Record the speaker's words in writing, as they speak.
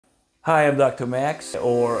Hi, I'm Dr. Max,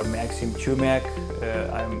 or Maxim Chumak.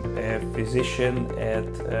 I'm a physician at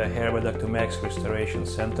here by Dr. Max Restoration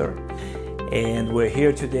Center. And we're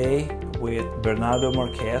here today with Bernardo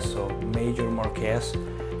Marquez, or Major Marquez,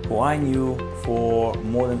 who I knew for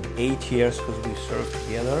more than 8 years because we served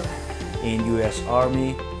together in U.S.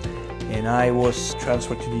 Army. And I was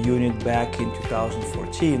transferred to the unit back in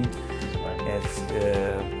 2014 at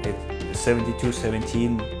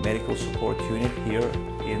 7217 Medical Support Unit here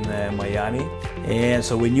in Miami. And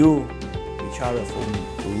so we knew each other for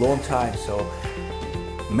a long time. So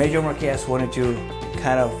Major Marquez wanted to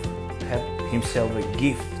kind of have himself a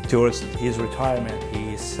gift towards his retirement.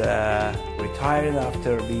 He's retiring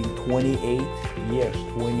after being 28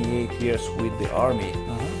 years with the Army.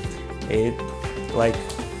 It like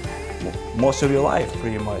most of your life,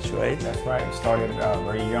 pretty much, right? That's right. I started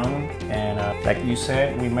very young, and like you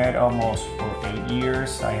said, we met almost for 8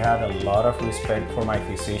 years. I had a lot of respect for my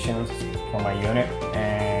physicians, for my unit,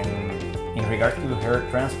 and in regards to hair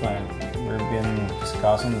transplant, we've been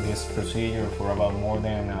discussing this procedure for about more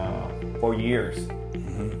than 4 years.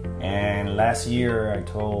 And last year I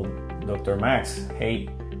told Dr. Max, hey,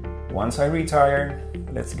 once I retire,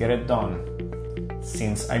 let's get it done.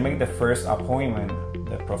 Since I made the first appointment,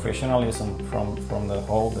 the professionalism from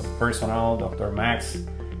the personnel, Dr. Max,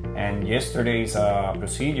 and yesterday's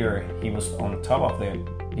procedure, he was on top of it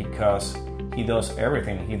because he does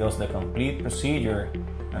everything. He does the complete procedure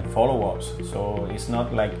and follow-ups. So it's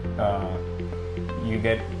not like you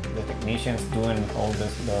get the technicians doing all the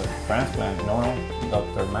transplant. No,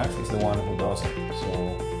 Dr. Max is the one who does it.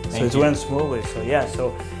 So it went smoothly. So yeah,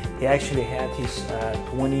 so he actually had his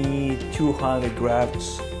 2200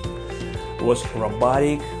 grafts. Was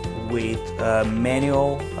robotic with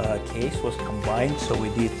manual case was combined. So we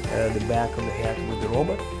did the back of the head with the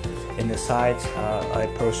robot, and the sides I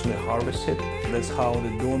personally harvested. That's how the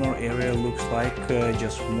donor area looks like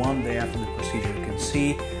just one day after the procedure. You can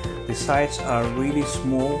see the sides are really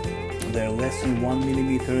small. They're less than 1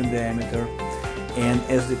 millimeter in diameter, and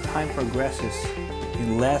as the time progresses,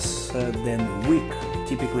 in less than a week,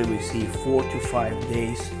 typically we see 4 to 5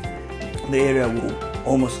 days, the area will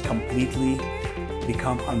almost completely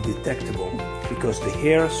become undetectable because the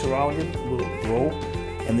hair surrounding will grow,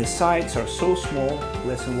 and the sides are so small,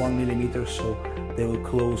 less than 1 millimeter, so they will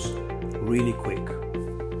close really quick.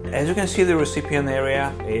 As you can see, the recipient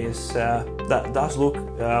area is that does look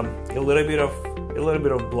a little bit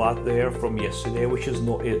of blood there from yesterday, which is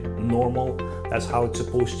normal. That's how it's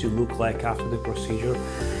supposed to look like after the procedure.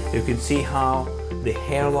 You can see how the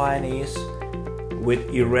hairline is with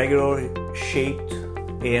irregular shaped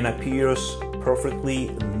and appears perfectly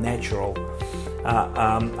natural.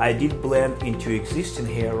 I did blend into existing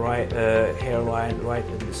hairline right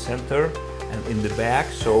in the center and in the back,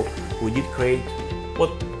 so we did create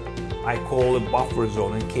what I call a buffer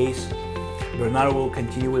zone in case Bernardo will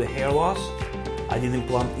continue with the hair loss. I did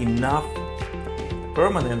implant enough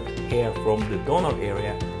permanent hair from the donor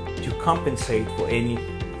area to compensate for any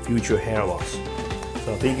future hair loss.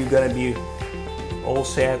 So I think you're gonna be all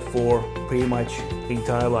set for pretty much the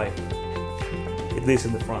entire life, at least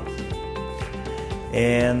in the front.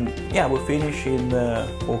 And yeah, we finish in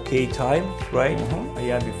okay time, right?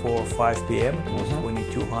 Yeah, before 5 p.m. It was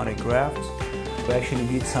 2200 grafts. We actually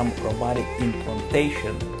did some robotic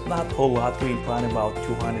implantation, not a whole lot. We implanted about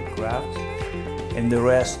 200 grafts, and the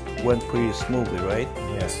rest went pretty smoothly, right?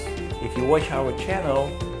 Yes. If you watch our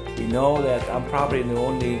channel, you know that I'm probably the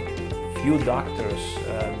only few doctors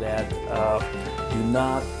that do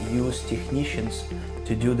not use technicians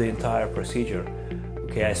to do the entire procedure.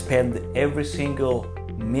 Okay, I spend every single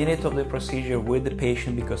minute of the procedure with the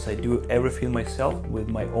patient because I do everything myself with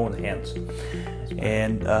my own hands,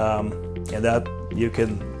 and that you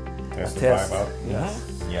can testify about. Yeah.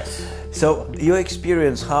 Yes. So your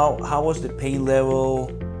experience, how was the pain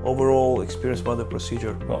level, overall experience about the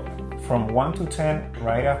procedure? Well, from 1 to 10,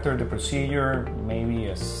 right after the procedure, maybe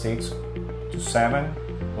a 6 to 7.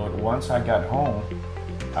 But once I got home,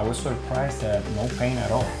 I was surprised that no pain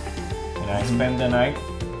at all. And I spent the night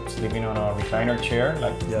sleeping on a recliner chair,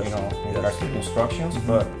 like in regards to the instructions.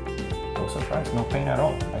 But I was surprised, no pain at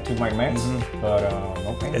all. I took my meds, but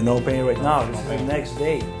no pain. And no pain right now. This is the next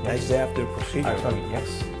day, next day after the procedure. Actually,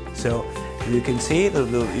 yes. So you can see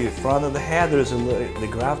the front of the head. The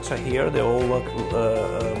grafts are here. They're all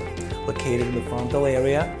located in the frontal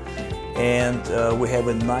area, and we have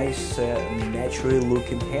a nice, naturally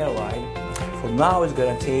looking hairline. From now, it's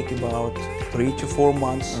gonna take about 3 to 4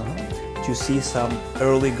 months to see some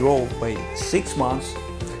early growth. By 6 months,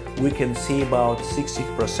 we can see about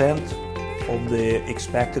 60% of the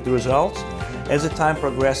expected results. As the time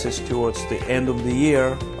progresses towards the end of the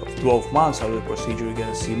year, of 12 months after the procedure, you're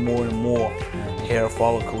gonna see more and more hair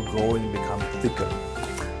follicle growing and become thicker,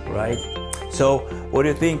 right? So what do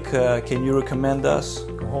you think? Can you recommend us?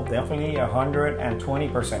 Oh, definitely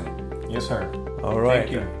 120%. Yes, sir. All right.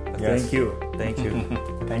 Thank you. Thank you. Thank you.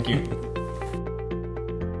 Thank you.